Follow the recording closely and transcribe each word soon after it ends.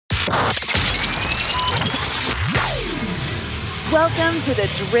Welcome to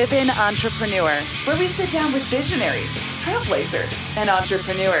The Driven Entrepreneur, where we sit down with visionaries, trailblazers, and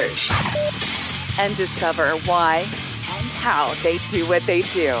entrepreneurs and discover why and how they do what they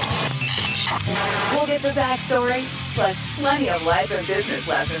do. We'll get the backstory, plus plenty of life and business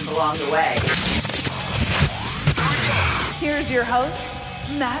lessons along the way. Here's your host,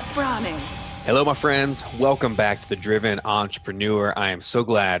 Matt Browning. Hello, my friends. Welcome back to The Driven Entrepreneur. I am so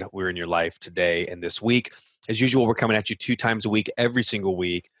glad we're in your life today and this week. As usual, we're coming at you 2 times a week, every single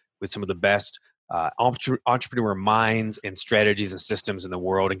week, with some of the best entrepreneur minds and strategies and systems in the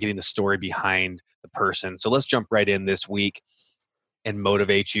world and getting the story behind the person. So let's jump right in this week and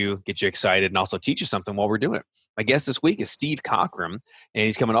motivate you, get you excited, and also teach you something while we're doing it. My guest this week is Steve Cockram, and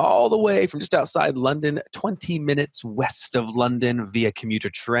he's coming all the way from just outside London, 20 minutes west of London via commuter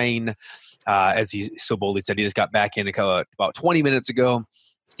train. As he so boldly said, he just got back in about 20 minutes ago.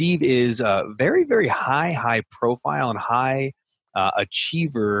 Steve is a very, very high profile and high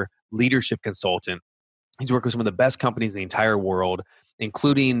achiever leadership consultant. He's worked with some of the best companies in the entire world,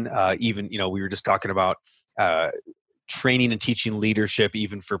 including we were just talking about training and teaching leadership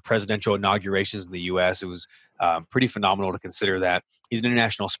even for presidential inaugurations in the U.S. It was pretty phenomenal to consider that. He's an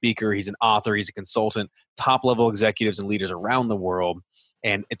international speaker. He's an author. He's a consultant, top-level executives and leaders around the world.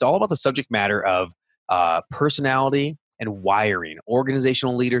 And it's all about the subject matter of personality and wiring,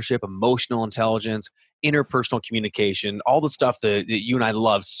 organizational leadership, emotional intelligence, interpersonal communication, all the stuff that you and I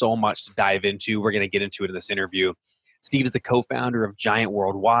love so much to dive into. We're going to get into it in this interview. Steve is the co-founder of Giant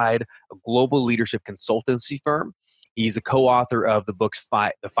Worldwide, a global leadership consultancy firm. He's a co-author of the books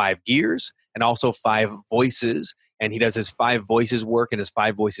The 5 Gears and also 5 Voices. And he does his 5 Voices work and his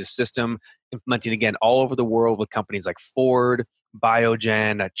 5 Voices system, implementing, again, all over the world with companies like Ford,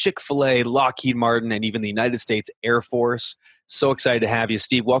 Biogen, Chick-fil-A, Lockheed Martin, and even the United States Air Force. So excited to have you.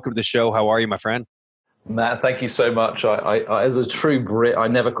 Steve, welcome to the show. How are you, my friend? Matt, thank you so much. I as a true Brit, I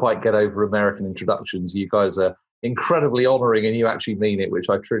never quite get over American introductions. You guys are incredibly honoring, and you actually mean it, which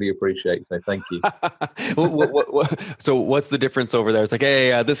I truly appreciate. So thank you. So what's the difference over there? It's like,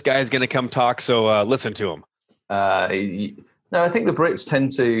 hey, this guy's going to come talk, so listen to him. No, I think the Brits tend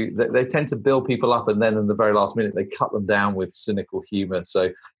to build people up, and then in the very last minute they cut them down with cynical humor. So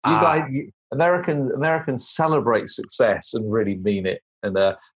Americans celebrate success and really mean it, and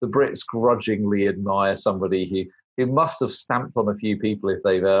the Brits grudgingly admire somebody who must have stamped on a few people if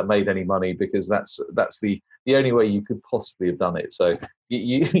they've made any money, because that's the only way you could possibly have done it. So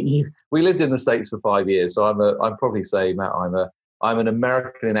we lived in the States for 5 years, so I'm probably saying, Matt, I'm an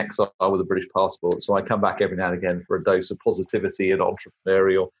American in exile with a British passport, so I come back every now and again for a dose of positivity and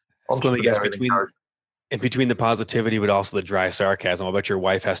entrepreneurial. So let me guess, between the positivity but also the dry sarcasm, I bet your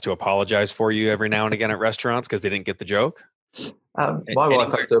wife has to apologize for you every now and again at restaurants because they didn't get the joke? My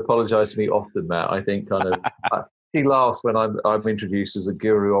wife has to apologize to me often, Matt. I think she laughs when I'm introduced as a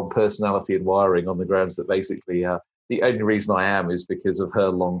guru on personality and wiring on the grounds that basically the only reason I am is because of her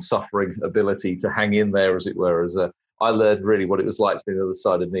long-suffering ability to hang in there, as it were, I learned really what it was like to be on the other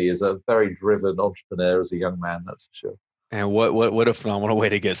side of me as a very driven entrepreneur as a young man, that's for sure. And what a phenomenal way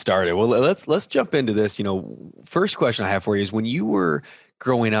to get started. Well, let's jump into this. First question I have for you is, when you were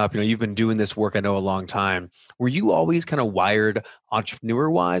growing up, you've been doing this work, I know, a long time. Were you always kind of wired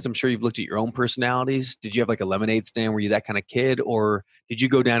entrepreneur-wise? I'm sure you've looked at your own personalities. Did you have like a lemonade stand? Were you that kind of kid? Or did you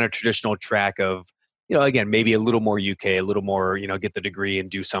go down a traditional track of, again, maybe a little more UK, a little more, get the degree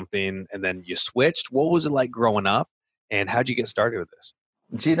and do something, and then you switched? What was it like growing up? And how'd you get started with this?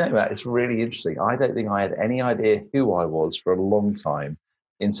 Do you know, Matt, it's really interesting. I don't think I had any idea who I was for a long time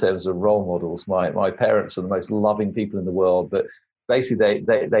in terms of role models. My parents are the most loving people in the world, but basically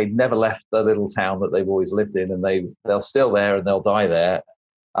they never left the little town that they've always lived in, and they're still there and they'll die there.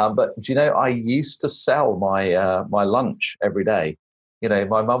 But do you know, I used to sell my lunch every day.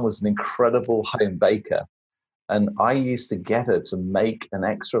 My mum was an incredible home baker, and I used to get her to make an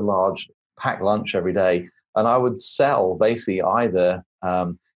extra large packed lunch every day. And I would sell basically either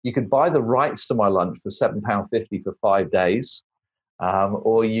you could buy the rights to my lunch for £7.50 for 5 days,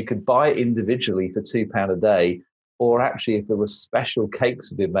 or you could buy it individually for £2 a day. Or actually, if there were special cakes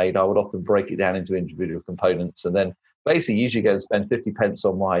that had been made, I would often break it down into individual components, and then basically usually go and spend 50 pence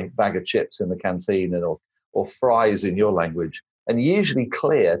on my bag of chips in the canteen, or fries in your language, and usually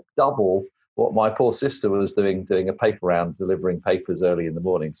clear double what my poor sister was doing a paper round, delivering papers early in the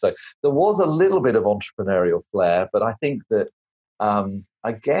morning. So there was a little bit of entrepreneurial flair, but I think that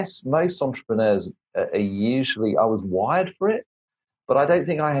I guess most entrepreneurs are usually, I was wired for it, but I don't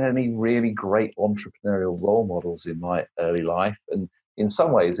think I had any really great entrepreneurial role models in my early life. And in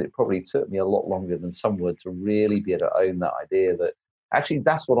some ways, it probably took me a lot longer than some would to really be able to own that idea that actually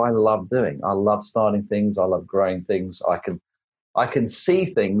that's what I love doing. I love starting things. I love growing things. I can see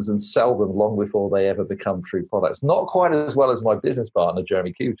things and sell them long before they ever become true products. Not quite as well as my business partner,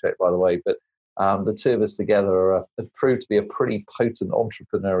 Jeremy Kubicek, by the way, but the two of us together have proved to be a pretty potent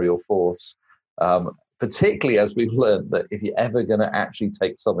entrepreneurial force, particularly as we've learned that if you're ever going to actually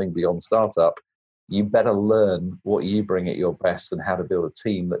take something beyond startup, you better learn what you bring at your best and how to build a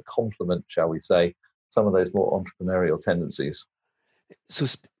team that complement, shall we say, some of those more entrepreneurial tendencies. So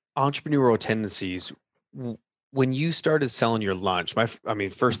entrepreneurial tendencies. When you started selling your lunch,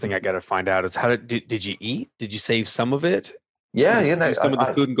 first thing I got to find out is did you eat? Did you save some of it? Yeah, Some of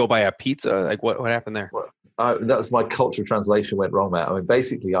the food and go buy a pizza. Like what happened there? That's my cultural translation went wrong, Matt. I mean,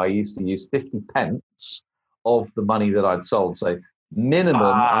 basically, I used to use 50 pence of the money that I'd sold. So minimum,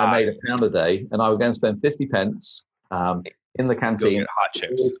 I made £1 a day, and I would go and spend 50 pence in the canteen. Go get hot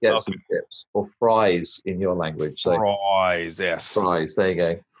chips. Always get some chips or fries in your language. So fries, yes. Fries, there you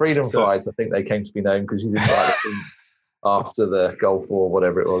go. Freedom fries, I think they came to be known because you didn't like the after the Gulf War,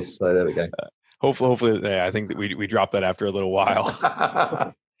 whatever it was. So there we go. Hopefully, yeah, I think that we dropped that after a little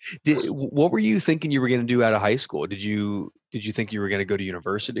while. What were you thinking you were going to do out of high school? Did you think you were going to go to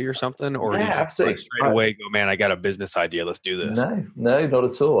university or something, or did you absolutely. Straight away go, man, I got a business idea, let's do this? No, not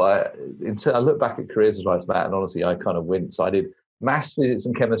at all. I look back at careers advice, Matt, and honestly, I kind of wince. I did maths, physics,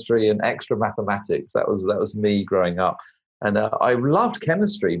 and chemistry, and extra mathematics. That was me growing up, and I loved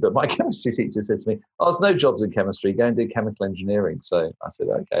chemistry. But my chemistry teacher said to me, "Oh, there's no jobs in chemistry. Go and do chemical engineering." So I said,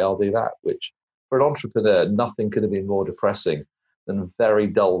 "Okay, I'll do that." Which, for an entrepreneur, nothing could have been more depressing than very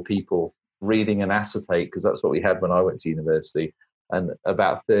dull people reading an acetate, because that's what we had when I went to university, and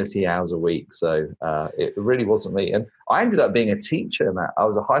about 30 hours a week. So it really wasn't me. And I ended up being a teacher, Matt. I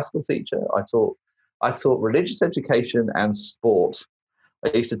was a high school teacher. I taught religious education and sport. I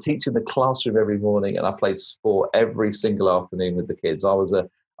used to teach in the classroom every morning, and I played sport every single afternoon with the kids. I was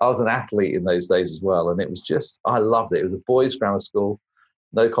an athlete in those days as well, and it was just, I loved it. It was a boys' grammar school.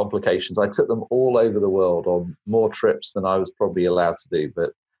 No complications. I took them all over the world on more trips than I was probably allowed to do.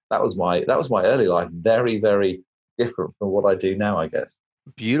 But that was my early life. Very, very different from what I do now, I guess.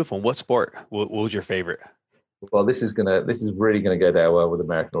 Beautiful. What sport? What was your favorite? Well, this is really gonna go down well with the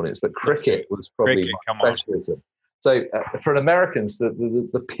American audience. But cricket was probably my specialism. So for Americans,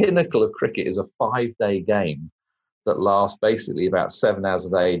 the pinnacle of cricket is a 5-day game that lasts basically about 7 hours a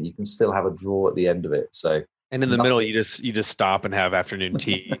day, and you can still have a draw at the end of it. So. And in the middle, you just stop and have afternoon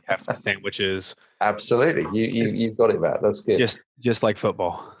tea, have some sandwiches. Absolutely, you've got it, Matt. That's good. Just like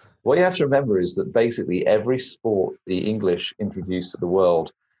football. What you have to remember is that basically every sport the English introduced to the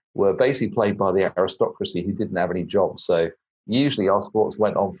world were basically played by the aristocracy who didn't have any jobs. So usually our sports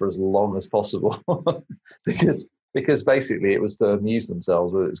went on for as long as possible because basically it was to amuse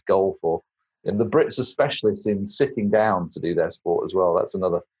themselves, whether it's golf and the Brits are specialists in sitting down to do their sport as well. That's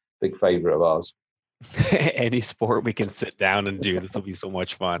another big favourite of ours. Any sport we can sit down and do. This will be so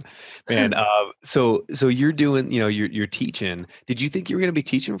much fun, man. So you're doing, you're teaching. Did you think you were going to be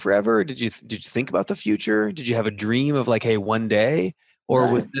teaching forever? Or did you think about the future? Did you have a dream of like, hey, one day, or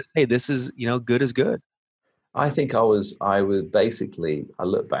was this, hey, this is, good as good? I think I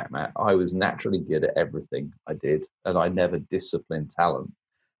look back, Matt, I was naturally good at everything I did, and I never disciplined talent.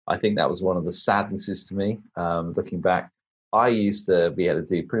 I think that was one of the sadnesses to me. Looking back, I used to be able to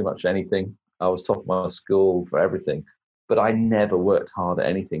do pretty much anything. I was top of my school for everything, but I never worked hard at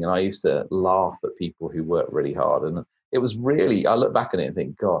anything. And I used to laugh at people who worked really hard. And it was really, I look back at it and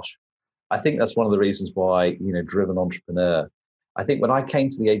think, gosh, I think that's one of the reasons why, driven entrepreneur. I think when I came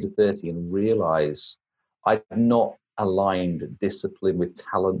to the age of 30 and realized I'd not aligned discipline with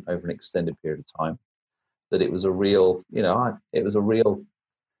talent over an extended period of time, that it was a real,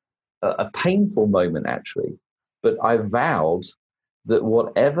 a painful moment actually. But I vowed that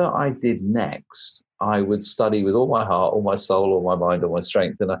whatever I did next, I would study with all my heart, all my soul, all my mind, all my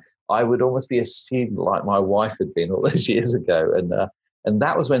strength. And I would almost be a student like my wife had been all those years ago. And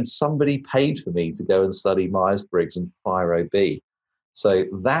that was when somebody paid for me to go and study Myers-Briggs and Fire OB. So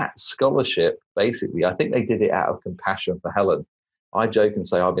that scholarship, basically, I think they did it out of compassion for Helen. I joke and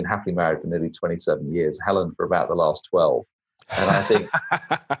say I've been happily married for nearly 27 years, Helen for about the last 12. And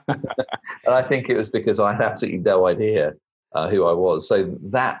I think it was because I had absolutely no idea who I was. So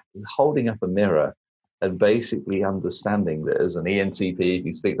that holding up a mirror and basically understanding that as an ENTP, if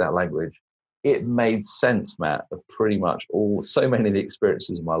you speak that language, it made sense, Matt, of pretty much so many of the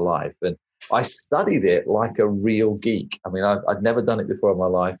experiences of my life. And I studied it like a real geek. I mean, I'd never done it before in my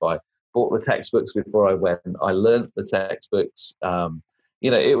life. I bought the textbooks before I went. I learned the textbooks.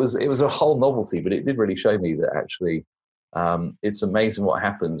 It was a whole novelty, but it did really show me that actually it's amazing what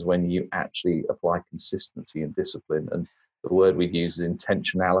happens when you actually apply consistency and discipline. And the word we'd use is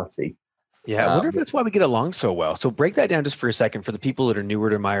intentionality. Yeah, I wonder if that's why we get along so well. So break that down just for a second for the people that are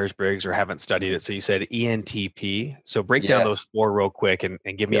newer to Myers-Briggs or haven't studied it. So you said ENTP. So break down those Yes. 4 real quick and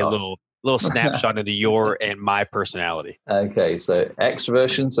give me a little snapshot into your and my personality. Okay, so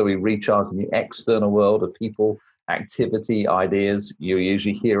extroversion. So we recharge in the external world of people, activity, ideas. You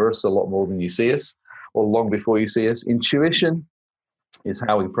usually hear us a lot more than you see us, or long before you see us. Intuition is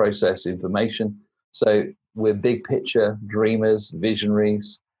how we process information. So we're big picture dreamers,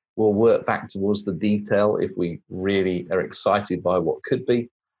 visionaries. We'll work back towards the detail if we really are excited by what could be.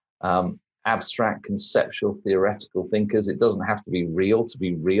 Abstract, conceptual, theoretical thinkers. It doesn't have to be real to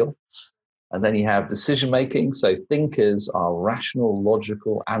be real. And then you have decision making. So thinkers are rational,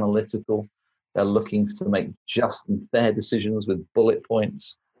 logical, analytical. They're looking to make just and fair decisions with bullet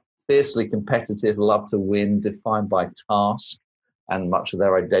points. Fiercely competitive, love to win, defined by task. And much of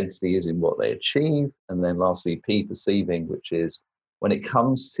their identity is in what they achieve. And then lastly, P, perceiving, which is when it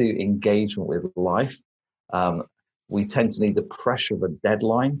comes to engagement with life, we tend to need the pressure of a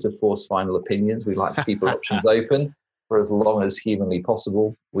deadline to force final opinions. We like to keep our options open for as long as humanly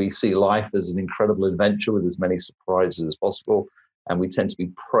possible. We see life as an incredible adventure with as many surprises as possible. And we tend to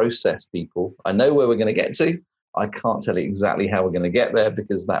be process people. I know where we're going to get to. I can't tell you exactly how we're going to get there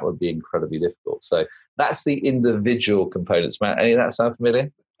because that would be incredibly difficult. So that's the individual components, Matt. Any of that sound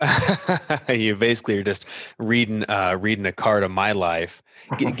familiar? You basically are just reading a card of my life.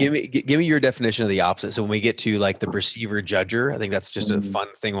 Give me your definition of the opposite. So when we get to like the perceiver judger, I think that's just a fun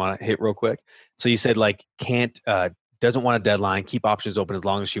thing I want to hit real quick. So you said like doesn't want a deadline, keep options open as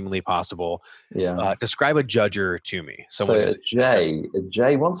long as humanly possible. Yeah. Describe a judger to me. So a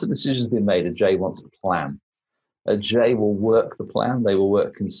J, once a decision's been made, a J wants a plan. A J will work the plan. They will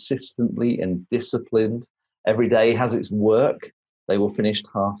work consistently and disciplined. Every day has its work. They will finish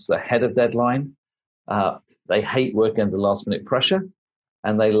tasks ahead of deadline. They hate working under last minute pressure,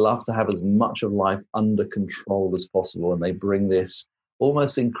 and they love to have as much of life under control as possible. And they bring this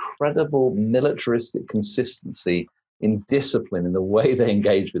almost incredible militaristic consistency in discipline in the way they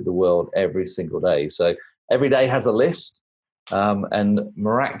engage with the world every single day. So every day has a list, and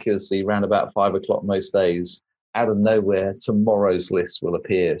miraculously, around about 5 o'clock most days, out of nowhere, tomorrow's list will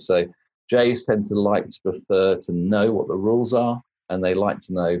appear. So Jays tend to prefer to know what the rules are, and they like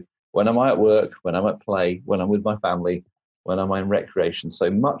to know when am I at work, when I'm at play, when I'm with my family, when am I in recreation. So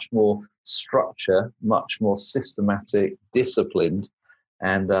much more structure, much more systematic, disciplined,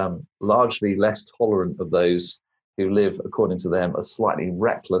 and largely less tolerant of those who live, according to them, a slightly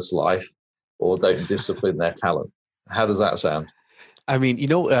reckless life or don't discipline their talent. How does that sound? I mean, you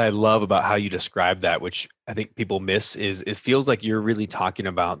know what I love about how you describe that, which I think people miss, is it feels like you're really talking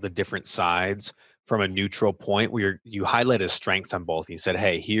about the different sides from a neutral point where you highlighted strengths on both. You said,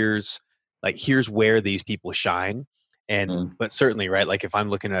 hey, here's where these people shine. But certainly, right, like if I'm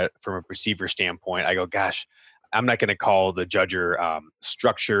looking at it from a perceiver standpoint, I go, gosh, I'm not going to call the judger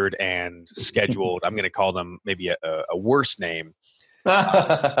structured and scheduled. I'm going to call them maybe a worse name.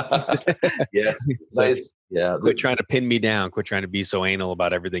 Yes. Quit trying to pin me down. Quit trying to be so anal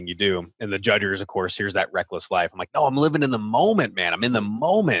about everything you do. And the judgers, of course, here's that reckless life. I'm like, no, I'm living in the moment, man. I'm in the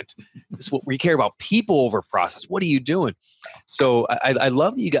moment. This is what we care about. People over process. What are you doing? So I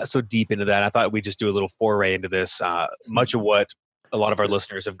love that you got so deep into that. I thought we'd just do a little foray into this. Much of what a lot of our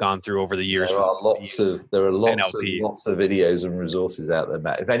listeners have gone through over the years. There are lots of videos and resources out there,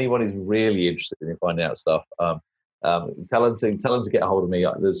 Matt. If anyone is really interested in finding out stuff, tell them to get a hold of me.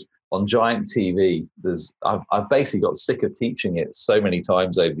 There's on Giant TV. I've basically got sick of teaching it so many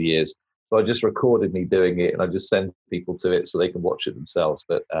times over the years, so I just recorded me doing it, and I just send people to it so they can watch it themselves.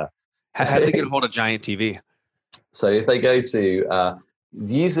 But how do they get a hold of Giant TV? So if they go to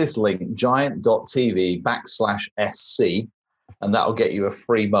use this link, giant.tv/SC, and that'll get you a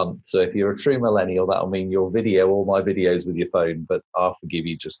free month. So if you're a true millennial, that'll mean your video, all my videos with your phone, but I'll forgive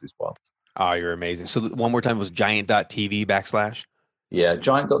you just this once. Oh, you're amazing. So one more time was giant.tv/? Yeah,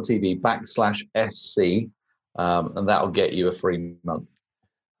 giant.tv/SC, and that'll get you a free month.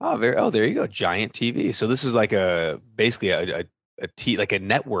 There you go. Giant TV. So this is like basically a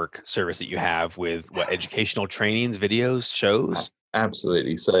network service that you have with educational trainings, videos, shows?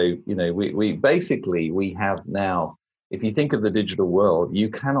 Absolutely. So, we have now, if you think of the digital world, you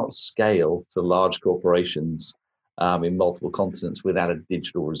cannot scale to large corporations in multiple continents without a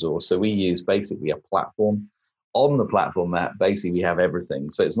digital resource. So we use basically a platform. On the platform, Matt, basically we have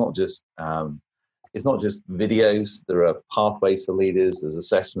everything. So it's not just videos. There are pathways for leaders. There's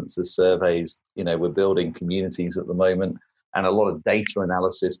assessments, there's surveys. We're building communities at the moment, and a lot of data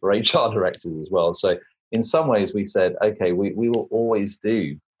analysis for HR directors as well. So in some ways, we said, okay, we will always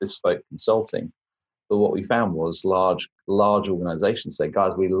do bespoke consulting, But what we found was large organizations say,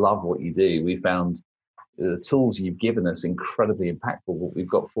 guys, we love what you do. We found the tools you've given us incredibly impactful. We've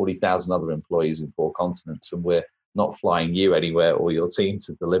got 40,000 other employees in 4 continents, and we're not flying you anywhere or your team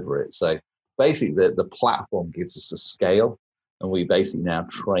to deliver it. So basically, the platform gives us a scale, and we basically now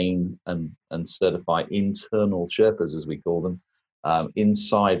train and certify internal Sherpas, as we call them,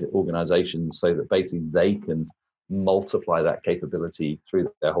 inside organizations, so that basically they can multiply that capability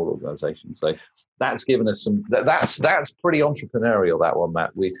through their whole organization. So that's given us some. That's pretty entrepreneurial, that one,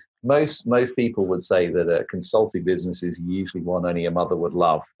 Matt. Most people would say that a consulting business is usually one only a mother would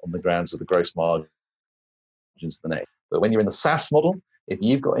love on the grounds of the gross margins the next. But when you're in the SaaS model, if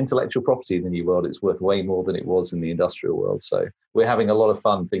you've got intellectual property in the new world, it's worth way more than it was in the industrial world. So we're having a lot of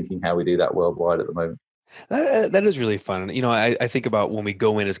fun thinking how we do that worldwide at the moment. That is really fun. I think about when we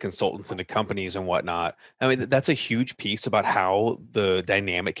go in as consultants into companies and whatnot. I mean, that's a huge piece about how the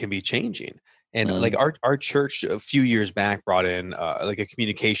dynamic can be changing. And like our church a few years back brought in like a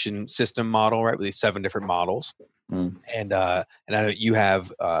communication system model, right? With these 7 different models. And I know you have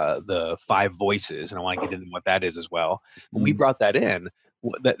the 5 voices, and I want to get into what that is as well. When we brought that in,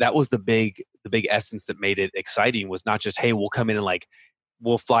 that was the big essence that made it exciting. Was not just, hey, we'll come in and like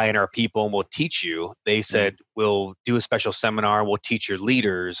we'll fly in our people and we'll teach you. They said, we'll do a special seminar, we'll teach your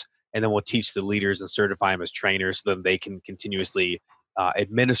leaders, and then we'll teach the leaders and certify them as trainers so then they can continuously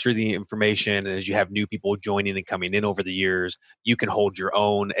administer the information. And as you have new people joining and coming in over the years, you can hold your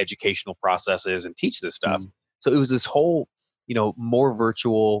own educational processes and teach this stuff. So it was this whole, more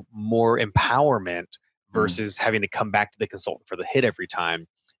virtual, more empowerment versus having to come back to the consultant for the hit every time.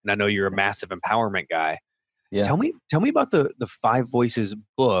 And I know you're a massive empowerment guy. Yeah. Tell me about the 5 Voices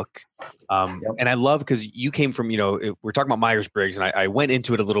book. And I love, because you came from, we're talking about Myers-Briggs, and I went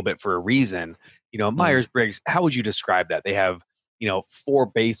into it a little bit for a reason. Myers-Briggs, how would you describe that? They have, 4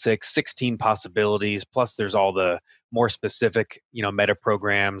 basics, 16 possibilities, plus there's all the more specific, meta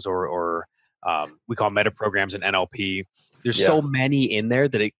programs or we call meta programs in NLP. There's so many in there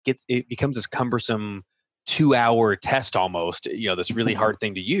that it becomes this cumbersome 2-hour test almost, this really hard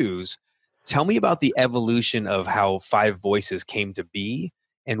thing to use. Tell me about the evolution of how 5 Voices came to be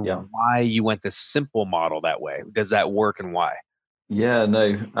and why you went this simple model that way. Does that work, and why? Yeah,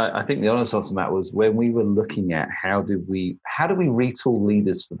 no, I think the honest answer, Matt, was when we were looking at how do we retool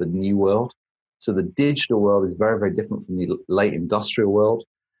leaders for the new world. So the digital world is very, very different from the late industrial world.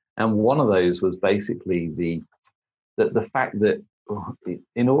 And one of those was basically the fact that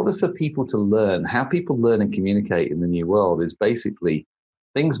in order for people to learn, how people learn and communicate in the new world is basically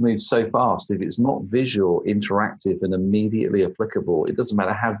things move so fast. If it's not visual, interactive, and immediately applicable, it doesn't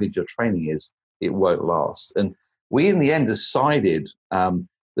matter how good your training is, it won't last. And we, in the end, decided that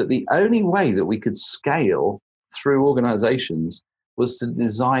the only way that we could scale through organizations was to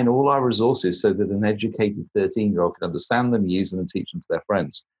design all our resources so that an educated 13-year-old could understand them, use them, and teach them to their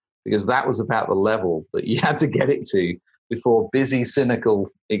friends. Because that was about the level that you had to get it to before busy, cynical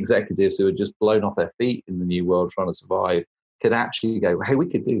executives who had just blown off their feet in the new world trying to survive could actually go, hey, we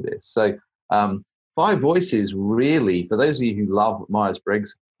could do this. So 5 Voices really, for those of you who love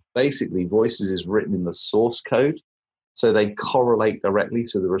Myers-Briggs, basically Voices is written in the source code. So they correlate directly.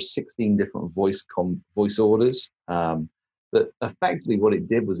 So there are 16 different voice orders. But effectively what it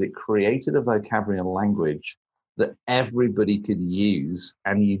did was it created a vocabulary and language that everybody could use,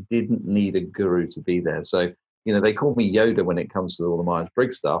 and you didn't need a guru to be there. So, they call me Yoda when it comes to all the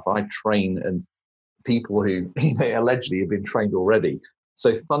Myers-Briggs stuff. I train and people who allegedly have been trained already.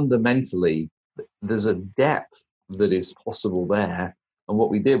 So fundamentally, there's a depth that is possible there. And what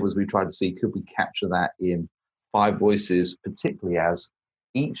we did was we tried to see, could we capture that in 5 Voices, particularly as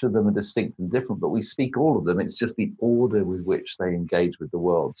each of them are distinct and different, but we speak all of them. It's just the order with which they engage with the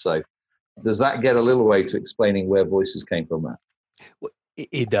world. So does that get a little way to explaining where Voices came from, Matt? Well,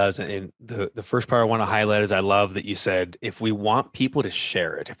 it does. And the first part I want to highlight is I love that you said, if we want people to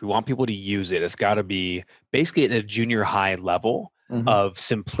share it, if we want people to use it, it's got to be basically at a junior high level of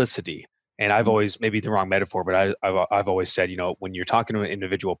simplicity. And I've always, maybe the wrong metaphor, but I've always said, when you're talking to an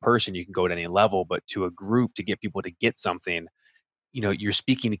individual person, you can go at any level, but to a group, to get people to get something, you're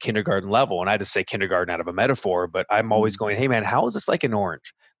speaking to kindergarten level. And I just say kindergarten out of a metaphor, but I'm always going, hey man, how is this like an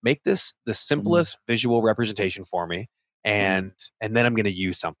orange? Make this the simplest visual representation for me. And then I'm going to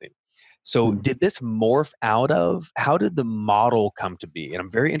use something. So did this morph out of, how did the model come to be? And I'm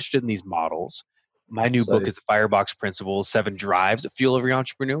very interested in these models. My new book is the Firebox Principles, 7 Drives that Fuel Every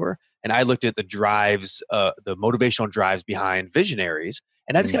Entrepreneur. And I looked at the drives, the motivational drives behind visionaries.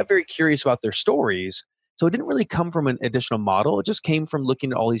 And I just got very curious about their stories. So it didn't really come from an additional model. It just came from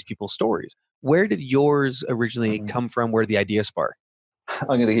looking at all these people's stories. Where did yours originally come from? Where did the idea spark? I'm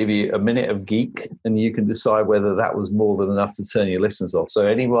going to give you a minute of geek, and you can decide whether that was more than enough to turn your listeners off. So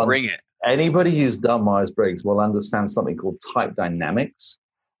Bring it. anybody who's done Myers-Briggs will understand something called type dynamics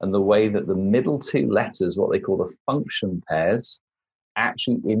and the way that the middle two letters, what they call the function pairs,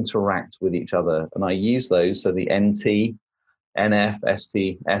 actually interact with each other. And I use those, so the NT, NF,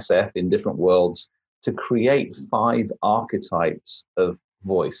 ST, SF in different worlds to create 5 archetypes of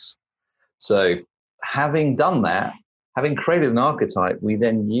voice. So having done that, having created an archetype, we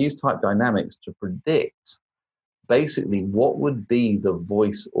then use type dynamics to predict basically what would be the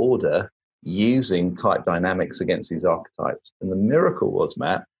voice order using type dynamics against these archetypes. And the miracle was,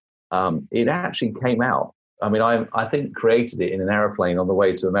 Matt, it actually came out. I mean, I think created it in an airplane on the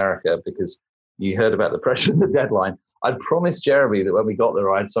way to America because you heard about the pressure and the deadline. I'd promised Jeremy that when we got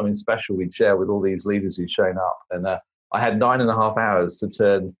there, I had something special we'd share with all these leaders who'd shown up. And I had 9.5 hours to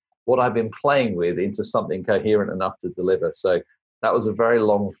turn what I've been playing with into something coherent enough to deliver. So that was a very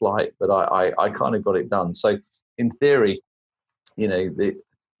long flight, but I kind of got it done. So in theory, you know,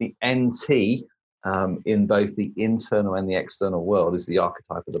 the NT in both the internal and the external world is the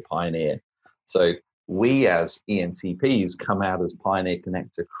archetype of the pioneer. So we as ENTPs come out as pioneer,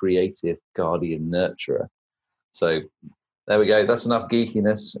 connector, creative, guardian, nurturer. So there we go. That's enough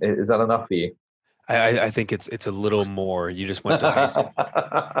geekiness. Is that enough for you? I think it's a little more. You just went to high school.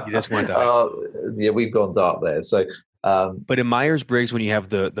 You just went to high school. Yeah, we've gone dark there. So, but in Myers-Briggs, when you have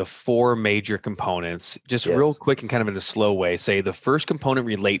the 4 major components, just real quick and kind of in a slow way, say the first component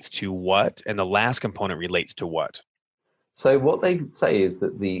relates to what, and the last component relates to what. So what they say is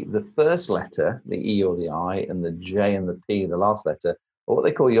that the first letter, the E or the I, and the J and the P, the last letter, are what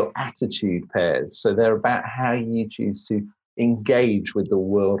they call your attitude pairs. So they're about how you choose to engage with the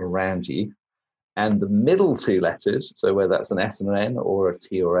world around you. And the middle 2 letters, so whether that's an S and an N or a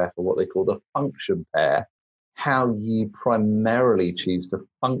T or F, are what they call the function pair, how you primarily choose to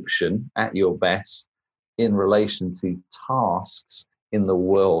function at your best in relation to tasks in the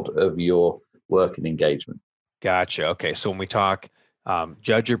world of your work and engagement. Gotcha. Okay. So when we talk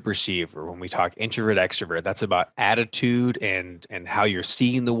judge or perceive, or when we talk introvert, extrovert, that's about attitude and how you're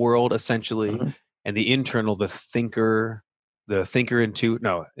seeing the world essentially. Mm-hmm. And the internal, sensor,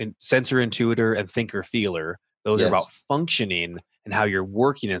 intuitor, and thinker, feeler. Those are about functioning and how you're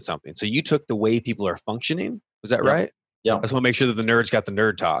working in something. So you took the way people are functioning. Was that right? Yeah. I just want to make sure that the nerds got the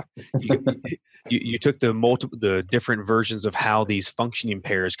nerd talk. You took the different versions of how these functioning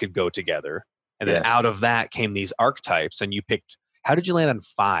pairs could go together. And then out of that came these archetypes, and you picked. How did you land on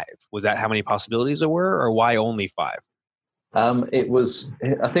 5? Was that how many possibilities there were, or why only 5? It was.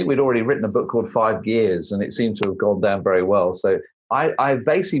 I think we'd already written a book called 5 Gears, and it seemed to have gone down very well. So I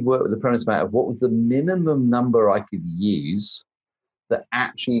basically worked with the premise matter of what was the minimum number I could use that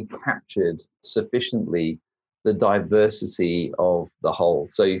actually captured sufficiently the diversity of the whole.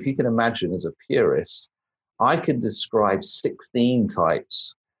 So if you can imagine, as a purist, I could describe 16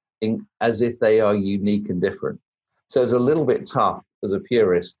 types as if they are unique and different. So it's a little bit tough as a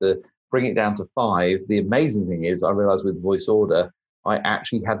purist to bring it down to 5. The amazing thing is I realized with voice order, I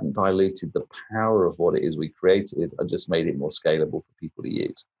actually hadn't diluted the power of what it is we created. I just made it more scalable for people to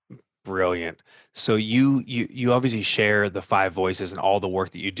use. Brilliant. So you obviously share the 5 voices and all the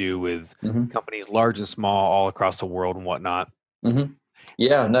work that you do with companies large and small all across the world and whatnot. Mm-hmm.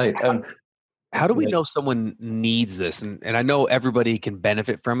 Yeah, no. How do we know someone needs this? And I know everybody can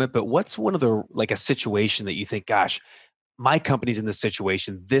benefit from it, but what's one of the, like a situation that you think, gosh, my company's in this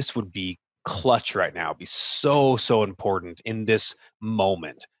situation, this would be clutch right now, it'd be so important in this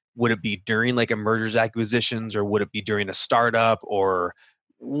moment? Would it be during like a mergers acquisitions, or would it be during a startup, or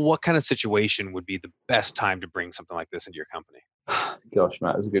what kind of situation would be the best time to bring something like this into your company? Gosh,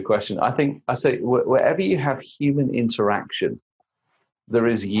 Matt, that's a good question. I say wherever you have human interaction, there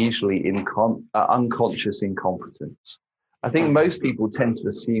is usually unconscious incompetence. I think most people tend to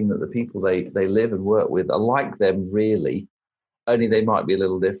assume that the people they live and work with are like them really, only they might be a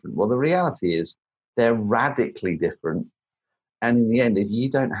little different. Well, the reality is they're radically different. And in the end, if you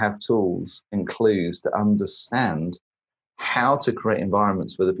don't have tools and clues to understand how to create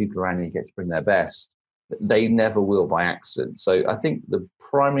environments where the people around you get to bring their best, they never will by accident. So I think the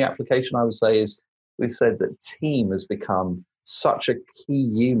primary application I would say is we've said that team has become such a key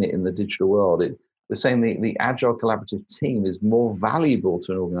unit in the digital world. We're saying the agile collaborative team is more valuable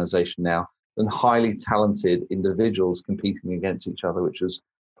to an organization now than highly talented individuals competing against each other, which was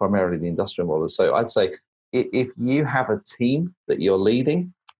primarily the industrial model. So I'd say if you have a team that you're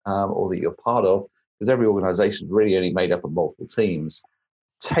leading or that you're part of, because every organization is really only made up of multiple teams,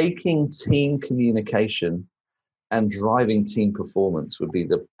 taking team communication and driving team performance would be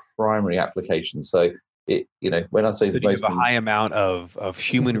the primary application. So When I say So the do you most have a things, high amount of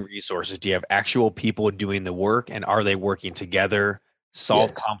human resources? Do you have actual people doing the work, and are they working together,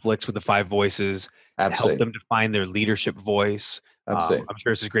 solve yes, conflicts with the five voices, help absolutely, them to find their leadership voice? absolutely. I'm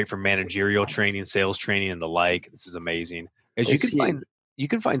sure this is great for managerial training, sales training, and the like. This is amazing. As It's huge. you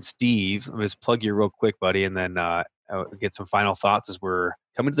can find Steve. Let me just plug you real quick, buddy, and then get some final thoughts as we're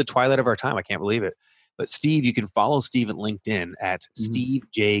coming to the twilight of our time. I can't believe it. But Steve, you can follow Steve at LinkedIn at Mhm. Steve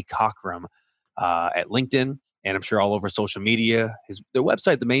J. Cockram at LinkedIn, and I'm sure all over social media. Their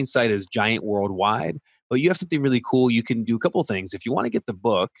website, the main site is Giant Worldwide, but you have something really cool. You can do a couple of things. If you want to get the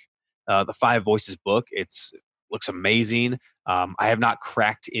book, the Five Voices book, looks amazing. I have not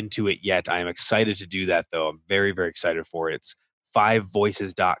cracked into it yet. I am excited to do that though. I'm very, very excited for it. It's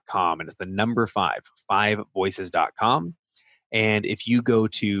fivevoices.com, and it's the number fivevoices.com. And if you go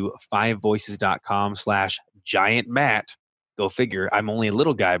to fivevoices.com/giant Matt, go figure. I'm only a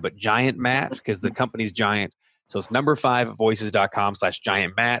little guy, but giant Matt, because the company's giant. So it's number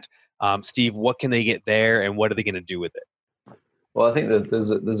fivevoices.com/giant Matt. Steve, what can they get there, and what are they going to do with it? Well, I think that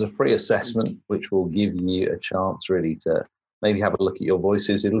there's a free assessment which will give you a chance really to maybe have a look at your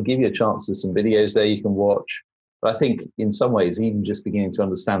voices. It'll give you a chance to some videos there you can watch. But I think in some ways, even just beginning to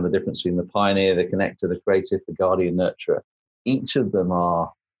understand the difference between the pioneer, the connector, the creative, the guardian, nurturer, each of them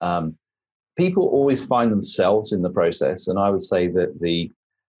are people always find themselves in the process. And I would say that the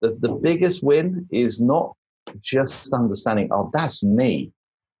biggest win is not just understanding, oh, that's me.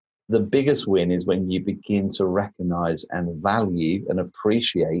 The biggest win is when you begin to recognize and value and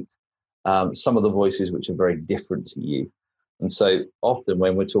appreciate some of the voices which are very different to you. And so often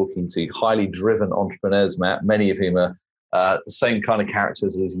when we're talking to highly driven entrepreneurs, Matt, many of whom are the same kind of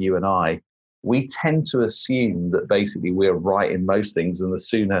characters as you and I, we tend to assume that basically we're right in most things. And the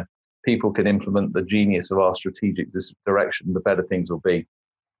sooner people can implement the genius of our strategic direction, the better things will be.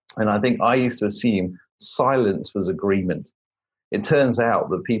 And I think I used to assume silence was agreement. It turns out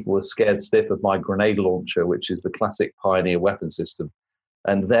that people were scared stiff of my grenade launcher, which is the classic Pioneer weapon system.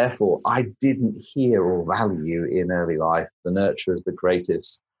 And therefore, I didn't hear or value in early life the nurturers, the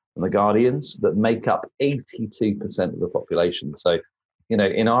creatives, and the guardians that make up 82% of the population. So,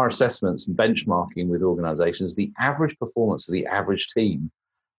 in our assessments and benchmarking with organizations, the average performance of the average team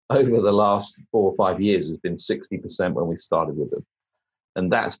over the last 4 or 5 years has been 60% when we started with them.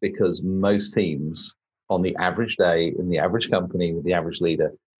 And that's because most teams on the average day in the average company with the average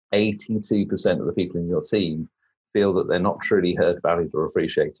leader, 82% of the people in your team feel that they're not truly heard, valued, or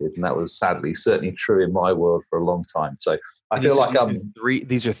appreciated. And that was sadly certainly true in my world for a long time. So I And feel like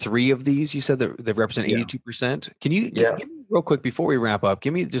these are three of these. You said that represent yeah, 82%. Can you yeah. give me real quick before we wrap up?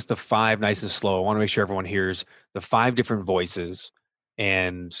 Give me just the five, nice and slow. I want to make sure everyone hears the five different voices,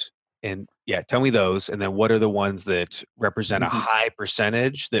 and yeah, tell me those. And then what are the ones that represent a high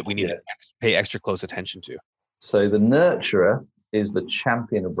percentage that we need to pay extra close attention to? So the nurturer is the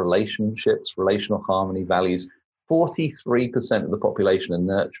champion of relationships, relational harmony, values. 43% of the population are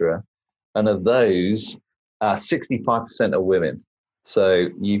nurturer, and of those, 65% are women. So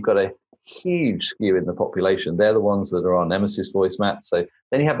you've got a huge skew in the population. They're the ones that are our nemesis voice map. So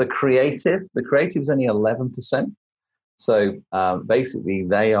then you have the creative. The creative is only 11%. So basically,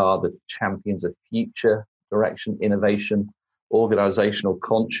 they are the champions of future direction, innovation, organizational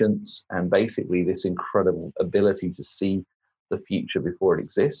conscience, and basically this incredible ability to see the future before it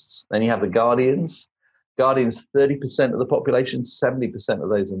exists. Then you have the guardians. Guardians, 30% of the population, 70% of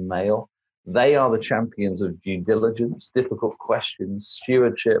those are male. They are the champions of due diligence, difficult questions,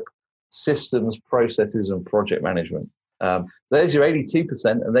 stewardship, systems, processes, and project management. So there's your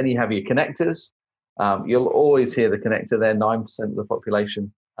 82%. And then you have your connectors. You'll always hear the connector. They're 9% of the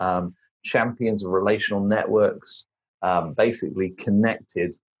population. Champions of relational networks, basically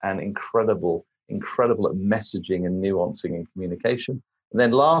connected and incredible at messaging and nuancing and communication. And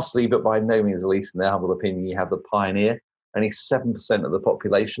then lastly, but by no means least, in their humble opinion, you have the pioneer. Only 7% of the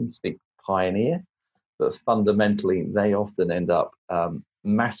population speak pioneer, but fundamentally, they often end up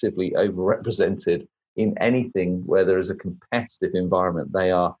massively overrepresented in anything where there is a competitive environment.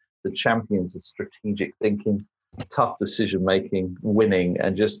 They are the champions of strategic thinking, tough decision making, winning,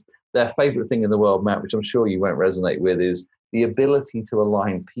 and just their favorite thing in the world, Matt, which I'm sure you won't resonate with, is the ability to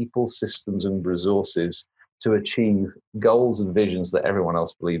align people, systems, and resources to achieve goals and visions that everyone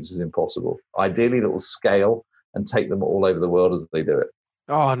else believes is impossible. Ideally, that will scale and take them all over the world as they do it.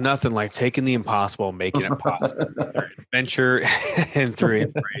 Oh, nothing like taking the impossible and making it possible through adventure and through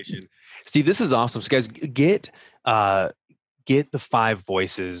inspiration. Steve, this is awesome. So guys, get the five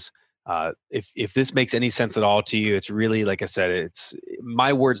voices If this makes any sense at all to you, it's really, like I said, it's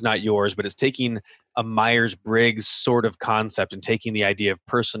my words, not yours, but it's taking a Myers-Briggs sort of concept and taking the idea of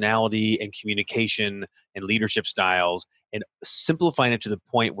personality and communication and leadership styles and simplifying it to the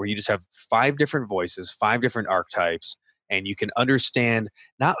point where you just have 5 different voices, 5 different archetypes, and you can understand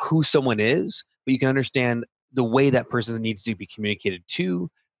not who someone is, but you can understand the way that person needs to be communicated to,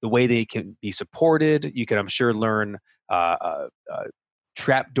 the way they can be supported. You can, I'm sure, learn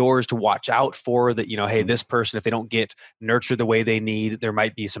trap doors to watch out for that, hey, this person, if they don't get nurtured the way they need, there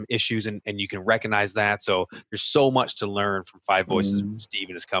might be some issues, and you can recognize that. So there's so much to learn from 5 voices from Steve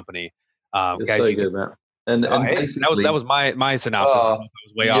and his company. It's Guys, so good, man. And hey, basically, that was my synopsis. I don't know if I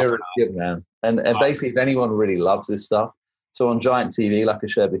was way off or not. Good, man. And basically, if anyone really loves this stuff, so on Giant TV, like I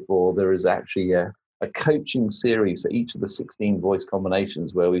shared before, there is actually a coaching series for each of the 16 voice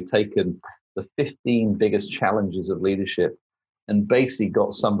combinations where we've taken the 15 biggest challenges of leadership and basically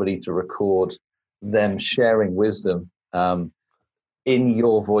got somebody to record them sharing wisdom in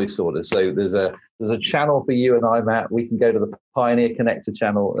your voice order. So there's a channel for you and I, Matt. We can go to the Pioneer Connector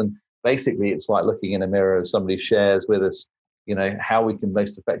channel, and basically it's like looking in a mirror as somebody shares with us, how we can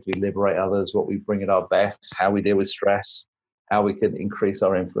most effectively liberate others, what we bring at our best, how we deal with stress, how we can increise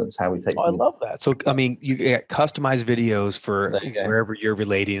our influence, how we take. I love that. So, I mean, you get customized videos for wherever you're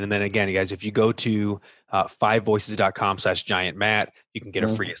relating. And then again, you guys, if you go to 5voices.com/giantmat, you can get a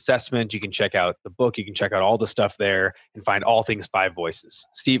free assessment. You can check out the book. You can check out all the stuff there and find all things 5 Voices.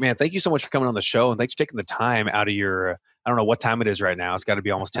 Steve, man, thank you so much for coming on the show. And thanks for taking the time out of your, I don't know what time it is right now. It's got to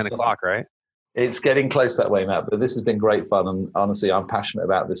be almost 10 o'clock, right? It's getting close that way, Matt. But this has been great fun. And honestly, I'm passionate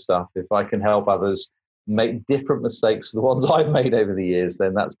about this stuff. If I can help others make different mistakes to the ones I've made over the years,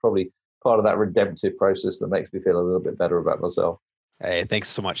 then that's probably part of that redemptive process that makes me feel a little bit better about myself. Hey, thanks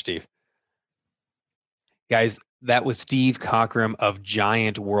so much, Steve. Guys, that was Steve Cockram of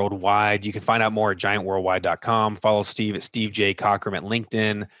Giant Worldwide. You can find out more at giantworldwide.com. Follow Steve at Steve J. Cockram at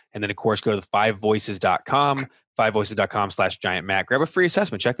LinkedIn. And then, of course, go to the 5voices.com, 5voices.com/giantmat. Grab a free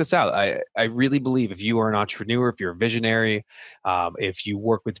assessment. Check this out. I really believe if you are an entrepreneur, if you're a visionary, if you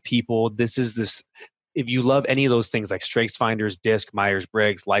work with people, if you love any of those things like StrengthsFinders, DISC,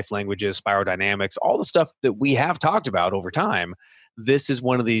 Myers-Briggs, life languages, spiral dynamics, all the stuff that we have talked about over time, this is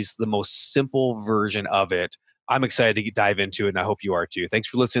one of these, the most simple version of it. I'm excited to dive into it, and I hope you are too. Thanks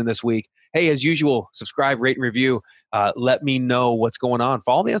for listening this week. Hey, as usual, subscribe, rate, and review. Let me know what's going on.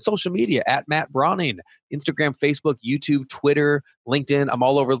 Follow me on social media at Matt Browning, Instagram, Facebook, YouTube, Twitter, LinkedIn. I'm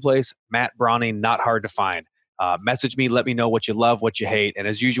all over the place. Matt Browning, not hard to find. Message me. Let me know what you love, what you hate. And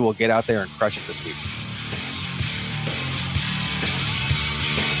as usual, get out there and crush it this week.